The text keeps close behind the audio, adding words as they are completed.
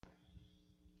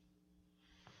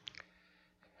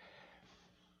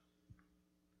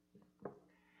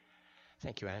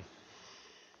Thank you, Anne.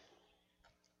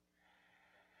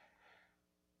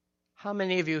 How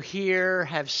many of you here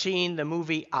have seen the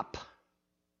movie Up?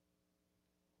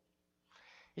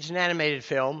 It's an animated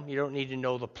film. You don't need to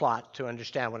know the plot to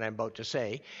understand what I'm about to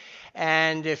say.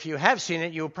 And if you have seen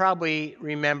it, you'll probably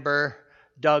remember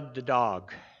Doug the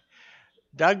dog.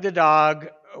 Doug the dog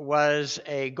was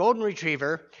a golden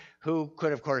retriever who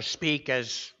could, of course, speak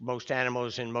as most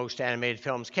animals in most animated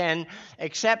films can,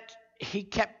 except he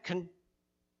kept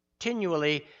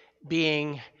continually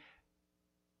being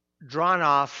drawn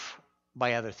off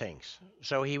by other things.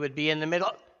 So he would be in the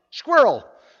middle, squirrel!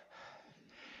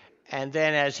 And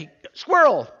then as he,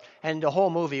 squirrel! And the whole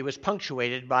movie was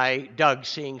punctuated by Doug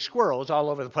seeing squirrels all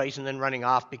over the place and then running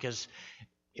off because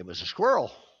it was a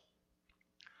squirrel.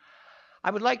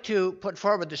 I would like to put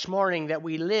forward this morning that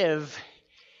we live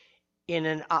in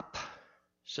an up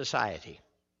society.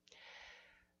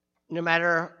 No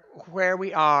matter where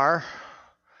we are,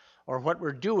 or what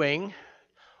we're doing,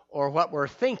 or what we're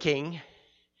thinking,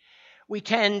 we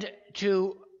tend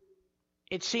to,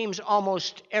 it seems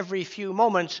almost every few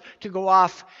moments, to go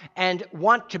off and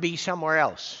want to be somewhere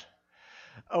else.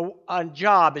 A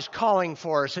job is calling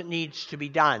for us, it needs to be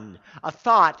done. A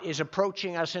thought is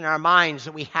approaching us in our minds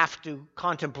that we have to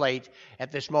contemplate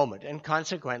at this moment. And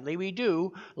consequently, we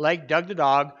do, like Doug the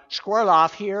dog, squirrel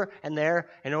off here and there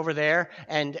and over there,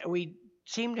 and we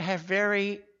seem to have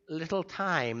very little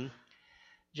time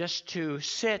just to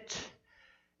sit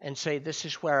and say, this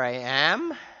is where I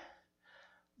am,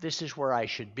 this is where I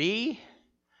should be,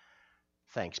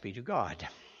 thanks be to God.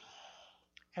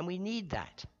 And we need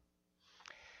that.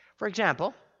 For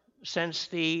example, since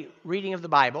the reading of the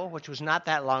Bible, which was not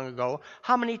that long ago,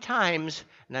 how many times,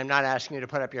 and I'm not asking you to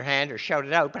put up your hand or shout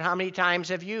it out, but how many times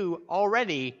have you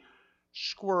already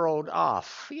squirreled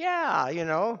off?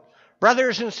 Yeah,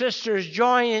 brothers and sisters,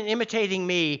 join in imitating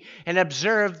me and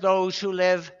observe those who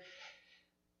live.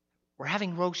 We're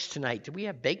having roast tonight. Did we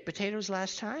have baked potatoes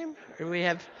last time?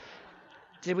 Or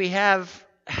did we have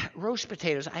roast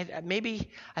potatoes? I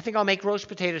think I'll make roast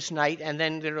potatoes tonight, and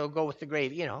then it'll go with the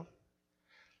gravy,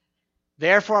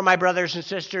 Therefore, my brothers and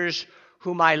sisters,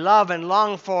 whom I love and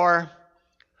long for,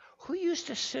 who used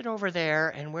to sit over there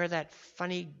and wear that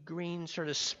funny green sort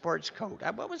of sports coat?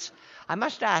 I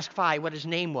must ask Fi what his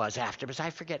name was after, because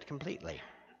I forget completely.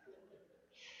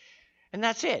 And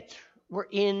that's it. We're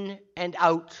in and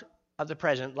out of the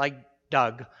present, like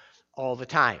Doug, all the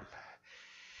time.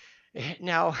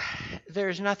 Now,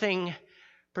 there's nothing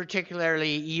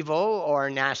particularly evil or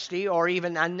nasty or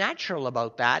even unnatural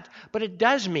about that, but it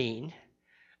does mean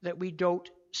that we don't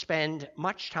spend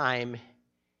much time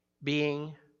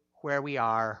being where we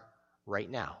are right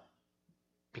now,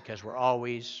 because we're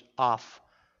always off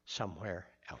somewhere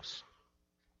else.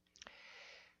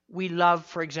 We love,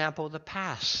 for example, the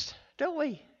past, don't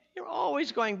we? You're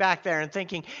always going back there and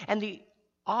thinking, and the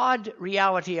odd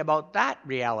reality about that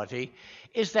reality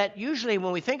is that usually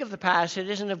when we think of the past, it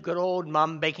isn't of good old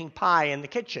mom baking pie in the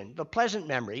kitchen, the pleasant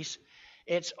memories.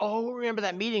 It's, remember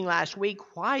that meeting last week?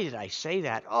 Why did I say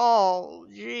that? Oh,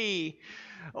 gee.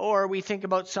 Or we think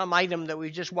about some item that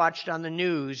we just watched on the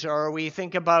news, or we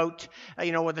think about,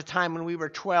 at the time when we were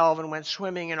 12 and went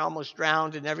swimming and almost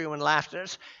drowned and everyone laughed at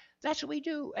us. That's what we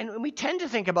do. And we tend to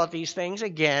think about these things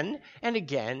again and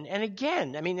again and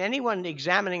again. I mean, anyone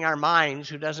examining our minds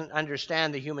who doesn't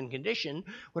understand the human condition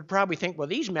would probably think, well,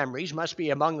 these memories must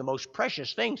be among the most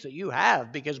precious things that you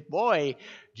have, because, boy,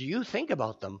 do you think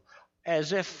about them.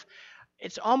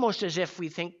 It's almost as if we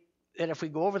think that if we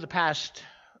go over the past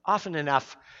often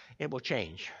enough, it will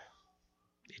change.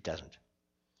 It doesn't.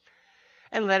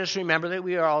 And let us remember that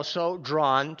we are also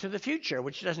drawn to the future,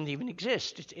 which doesn't even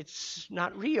exist. It's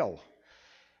not real.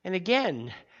 And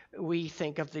again, we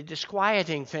think of the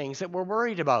disquieting things that we're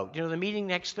worried about. The meeting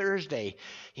next Thursday.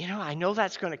 I know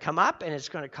that's going to come up and it's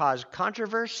going to cause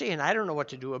controversy and I don't know what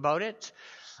to do about it.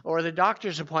 Or the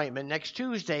doctor's appointment next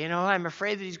Tuesday. I'm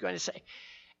afraid that he's going to say.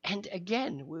 And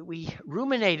again, we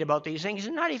ruminate about these things,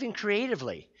 and not even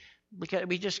creatively, because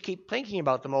we just keep thinking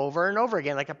about them over and over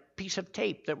again, like a piece of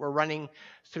tape that we're running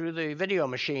through the video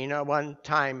machine one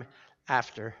time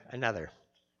after another.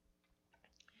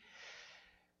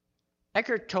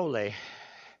 Eckhart Tolle,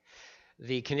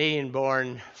 the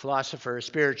Canadian-born philosopher,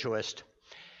 spiritualist,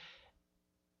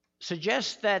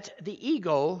 suggests that the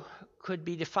ego could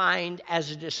be defined as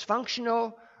a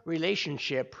dysfunctional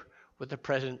relationship with the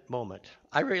present moment.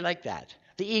 I really like that.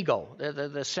 The ego,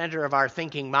 the center of our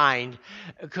thinking mind,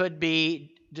 could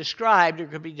be described or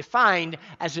could be defined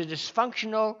as a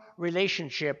dysfunctional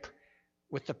relationship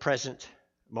with the present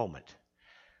moment.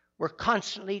 We're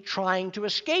constantly trying to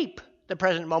escape the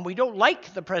present moment. We don't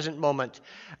like the present moment.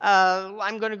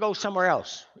 I'm going to go somewhere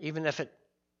else, even if it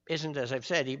isn't, as I've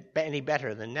said, any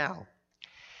better than now.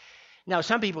 Now,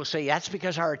 some people say that's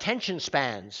because our attention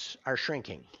spans are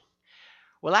shrinking.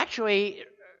 Well, actually,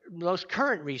 most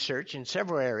current research in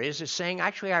several areas is saying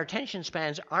actually our attention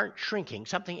spans aren't shrinking.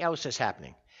 Something else is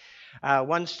happening.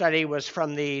 One study was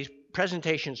from the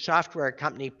presentation software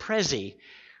company Prezi,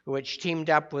 which teamed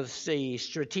up with the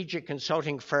strategic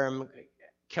consulting firm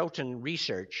Kelton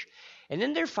Research. And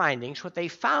in their findings, what they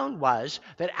found was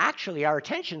that actually our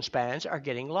attention spans are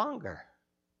getting longer.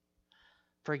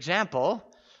 For example,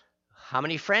 how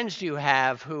many friends do you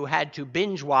have who had to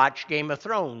binge watch Game of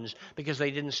Thrones because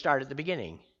they didn't start at the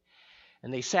beginning?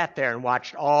 And they sat there and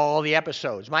watched all the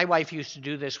episodes. My wife used to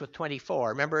do this with 24.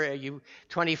 Remember,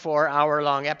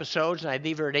 24-hour-long episodes, and I'd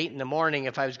leave her at 8 in the morning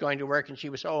if I was going to work and she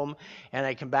was home, and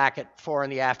I'd come back at 4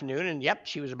 in the afternoon, and yep,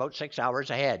 she was about 6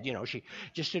 hours ahead. She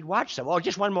just did watch them. Oh,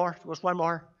 just one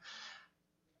more.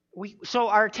 So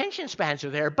our attention spans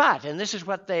are there, but, and this is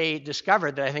what they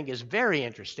discovered that I think is very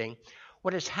interesting,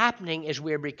 what is happening is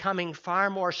we're becoming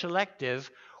far more selective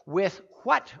with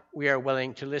what we are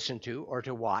willing to listen to or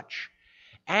to watch.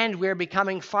 And we're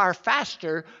becoming far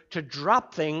faster to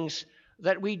drop things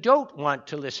that we don't want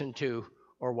to listen to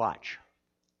or watch.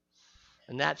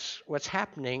 And that's what's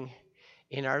happening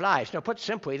in our lives. Now, put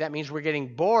simply, that means we're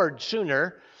getting bored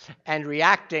sooner and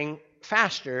reacting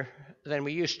faster than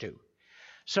we used to.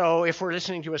 So if we're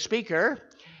listening to a speaker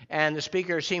and the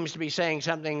speaker seems to be saying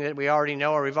something that we already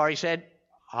know or we've already said,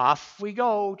 off we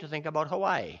go to think about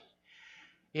Hawaii.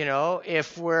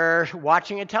 If we're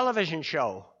watching a television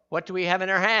show, what do we have in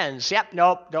our hands? Yep,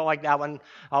 nope, don't like that one.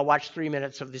 I'll watch 3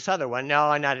 minutes of this other one. No,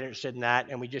 I'm not interested in that.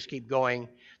 And we just keep going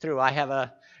through. I have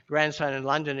a grandson in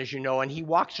London, as you know, and he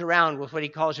walks around with what he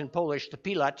calls in Polish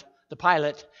the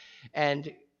pilot,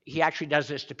 and he actually does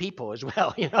this to people as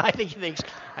well. I think he thinks,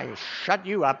 I can shut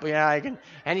you up. And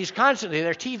he's constantly,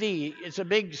 their TV, it's a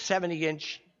big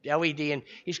 70-inch LED, and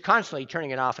he's constantly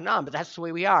turning it off and on, but that's the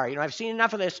way we are. I've seen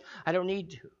enough of this. I don't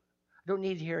need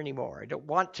to hear anymore. I don't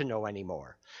want to know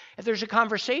anymore. If there's a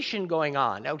conversation going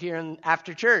on out here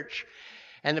after church,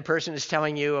 and the person is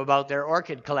telling you about their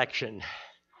orchid collection,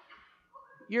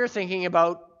 you're thinking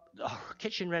about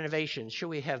kitchen renovations. Should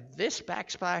we have this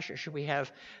backsplash or should we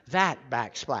have that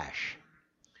backsplash?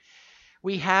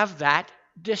 We have that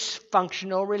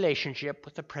dysfunctional relationship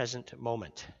with the present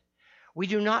moment. We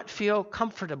do not feel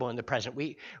comfortable in the present.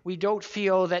 We don't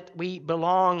feel that we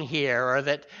belong here or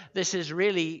that this is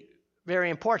really very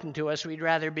important to us. We'd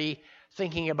rather be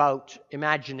thinking about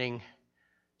imagining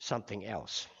something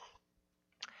else.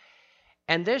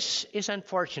 And this is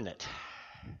unfortunate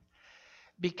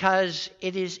because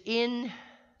it is in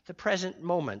the present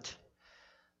moment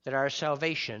that our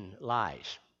salvation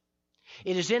lies.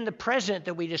 It is in the present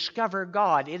that we discover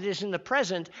God. It is in the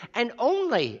present and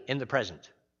only in the present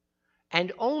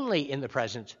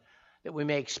that we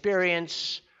may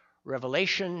experience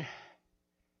revelation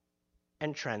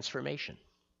and transformation.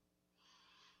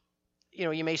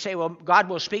 You may say, well, God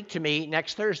will speak to me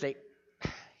next Thursday.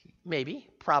 Maybe,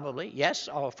 probably, yes,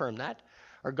 I'll affirm that.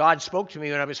 Or God spoke to me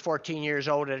when I was 14 years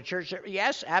old at a church.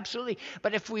 Yes, absolutely.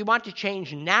 But if we want to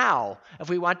change now, if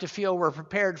we want to feel we're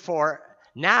prepared for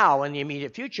now in the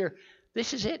immediate future,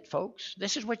 this is it, folks.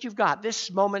 This is what you've got,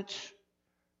 this moment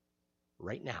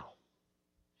right now.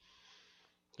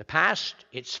 The past,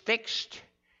 it's fixed.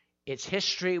 It's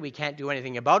history. We can't do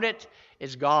anything about it.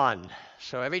 It's gone.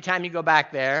 So every time you go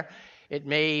back there, it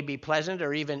may be pleasant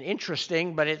or even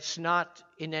interesting, but it's not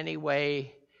in any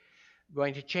way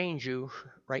going to change you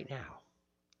right now.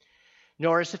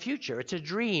 Nor is the future. It's a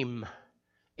dream.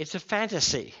 It's a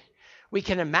fantasy. We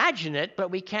can imagine it, but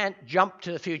we can't jump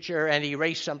to the future and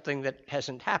erase something that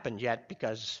hasn't happened yet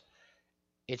because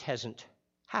it hasn't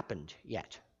happened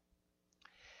yet.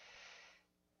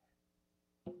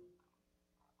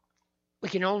 We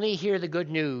can only hear the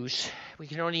good news. We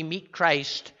can only meet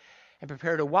Christ and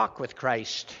prepare to walk with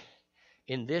Christ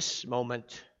in this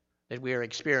moment that we are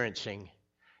experiencing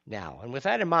now. And with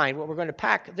that in mind, what we're going to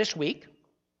pack this week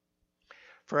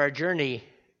for our journey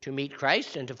to meet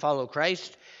Christ and to follow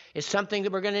Christ is something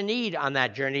that we're going to need on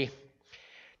that journey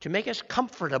to make us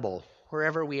comfortable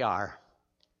wherever we are.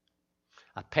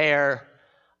 A pair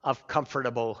of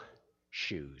comfortable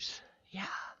shoes. Yeah.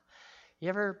 You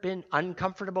ever been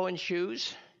uncomfortable in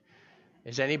shoes?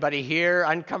 Is anybody here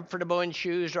uncomfortable in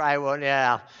shoes? My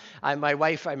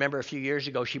wife, I remember a few years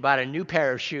ago, she bought a new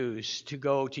pair of shoes to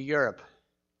go to Europe.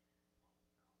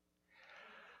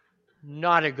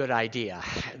 Not a good idea.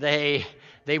 They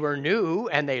were new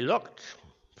and they looked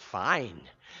fine,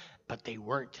 but they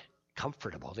weren't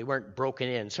comfortable. They weren't broken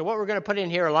in. So what we're going to put in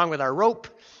here along with our rope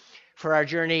for our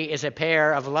journey is a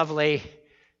pair of lovely,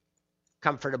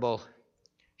 comfortable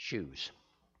shoes.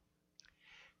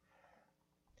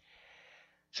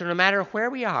 So no matter where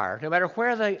we are, no matter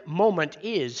where the moment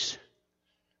is,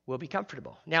 we'll be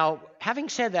comfortable. Now, having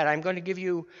said that, I'm going to give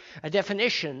you a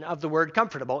definition of the word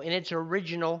comfortable in its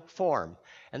original form.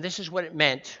 And this is what it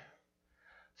meant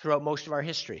throughout most of our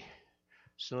history.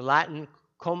 So the Latin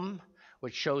cum,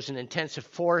 which shows an intensive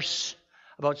force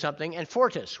about something, and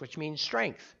fortis, which means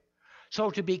strength. So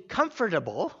to be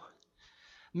comfortable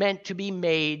meant to be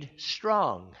made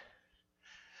strong.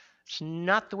 It's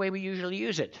not the way we usually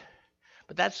use it,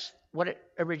 but that's what it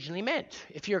originally meant.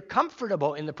 If you're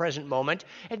comfortable in the present moment,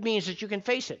 it means that you can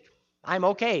face it. I'm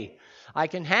okay. I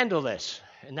can handle this.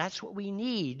 And that's what we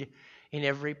need in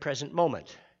every present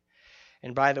moment.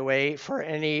 And by the way, for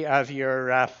any of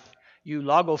your you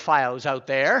logophiles out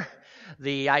there,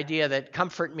 the idea that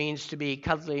comfort means to be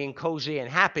cuddly and cozy and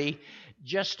happy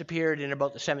just appeared in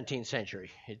about the 17th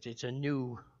century. It's a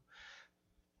new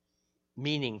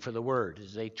meaning for the word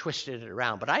as they twisted it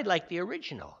around. But I like the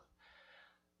original.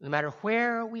 No matter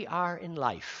where we are in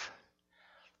life,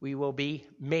 we will be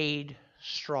made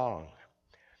strong.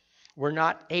 We're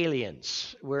not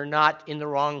aliens. We're not in the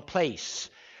wrong place.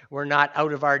 We're not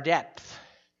out of our depth.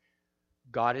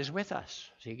 God is with us.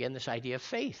 See, again, this idea of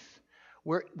faith.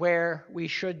 We're where we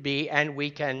should be, and we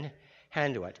can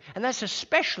handle it. And that's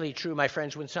especially true, my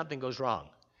friends, when something goes wrong.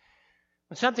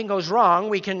 When something goes wrong,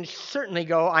 we can certainly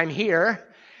go, I'm here,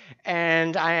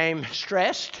 and I'm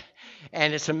stressed,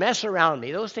 and it's a mess around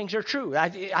me. Those things are true.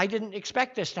 I didn't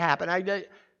expect this to happen.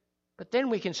 But then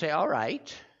we can say, all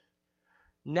right,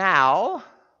 now,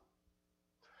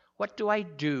 what do I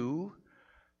do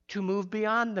to move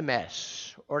beyond the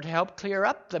mess, or to help clear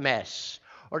up the mess,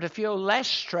 or to feel less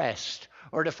stressed,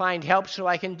 or to find help so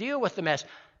I can deal with the mess?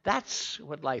 That's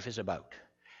what life is about.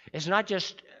 It's not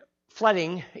just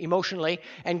flooding emotionally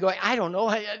and going, I don't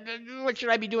know, what should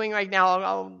I be doing right now?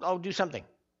 I'll do something.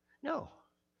 No.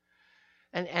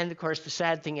 And of course, the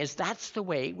sad thing is that's the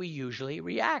way we usually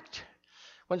react.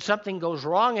 When something goes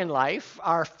wrong in life,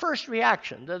 our first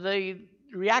reaction, the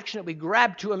reaction that we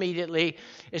grab to immediately,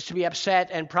 is to be upset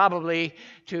and probably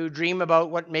to dream about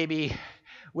what maybe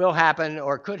will happen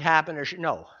or could happen or should.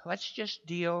 No, let's just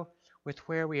deal with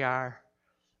where we are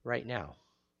right now.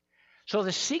 So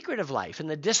the secret of life and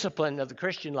the discipline of the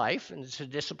Christian life, and it's a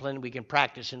discipline we can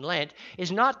practice in Lent,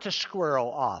 is not to squirrel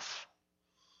off.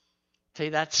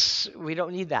 See, we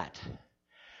don't need that.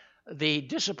 The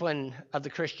discipline of the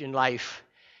Christian life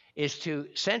is to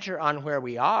center on where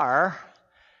we are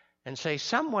and say,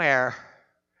 somewhere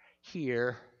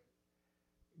here,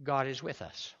 God is with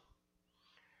us.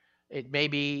 It may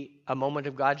be a moment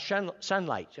of God's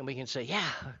sunlight, and we can say, yeah,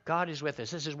 God is with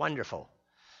us. This is wonderful.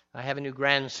 I have a new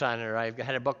grandson, or I've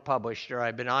had a book published, or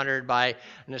I've been honored by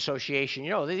an association.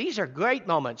 These are great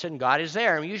moments, and God is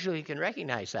there, and usually you can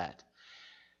recognize that.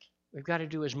 What we've got to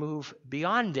do is move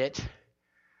beyond it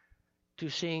to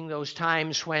seeing those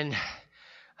times when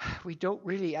we don't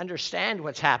really understand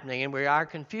what's happening, and we are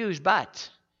confused, but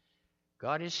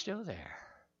God is still there.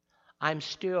 I'm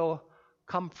still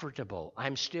comfortable.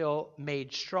 I'm still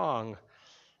made strong.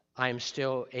 I'm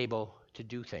still able to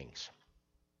do things.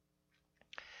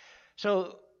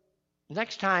 So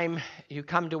next time you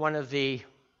come to one of the,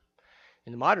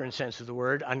 in the modern sense of the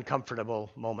word,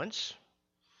 uncomfortable moments,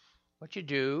 what you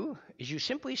do is you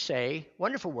simply say,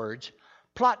 wonderful words,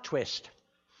 plot twist.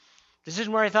 This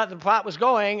isn't where I thought the plot was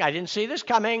going. I didn't see this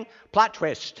coming. Plot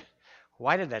twist.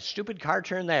 Why did that stupid car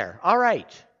turn there? All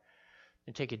right.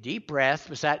 And take a deep breath,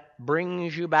 because that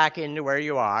brings you back into where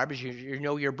you are, because you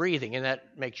know you're breathing, and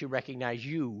that makes you recognize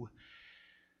you.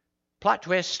 Plot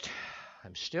twist.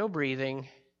 I'm still breathing.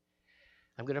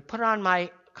 I'm going to put on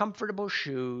my comfortable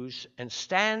shoes and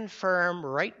stand firm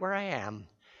right where I am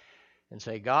and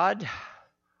say, God,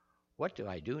 what do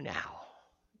I do now?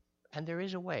 And there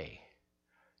is a way.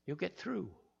 You'll get through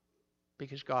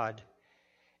because God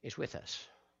is with us.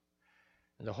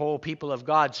 And the whole people of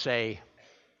God say,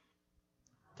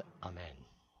 Amen.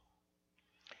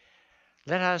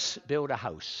 Let us build a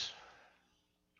house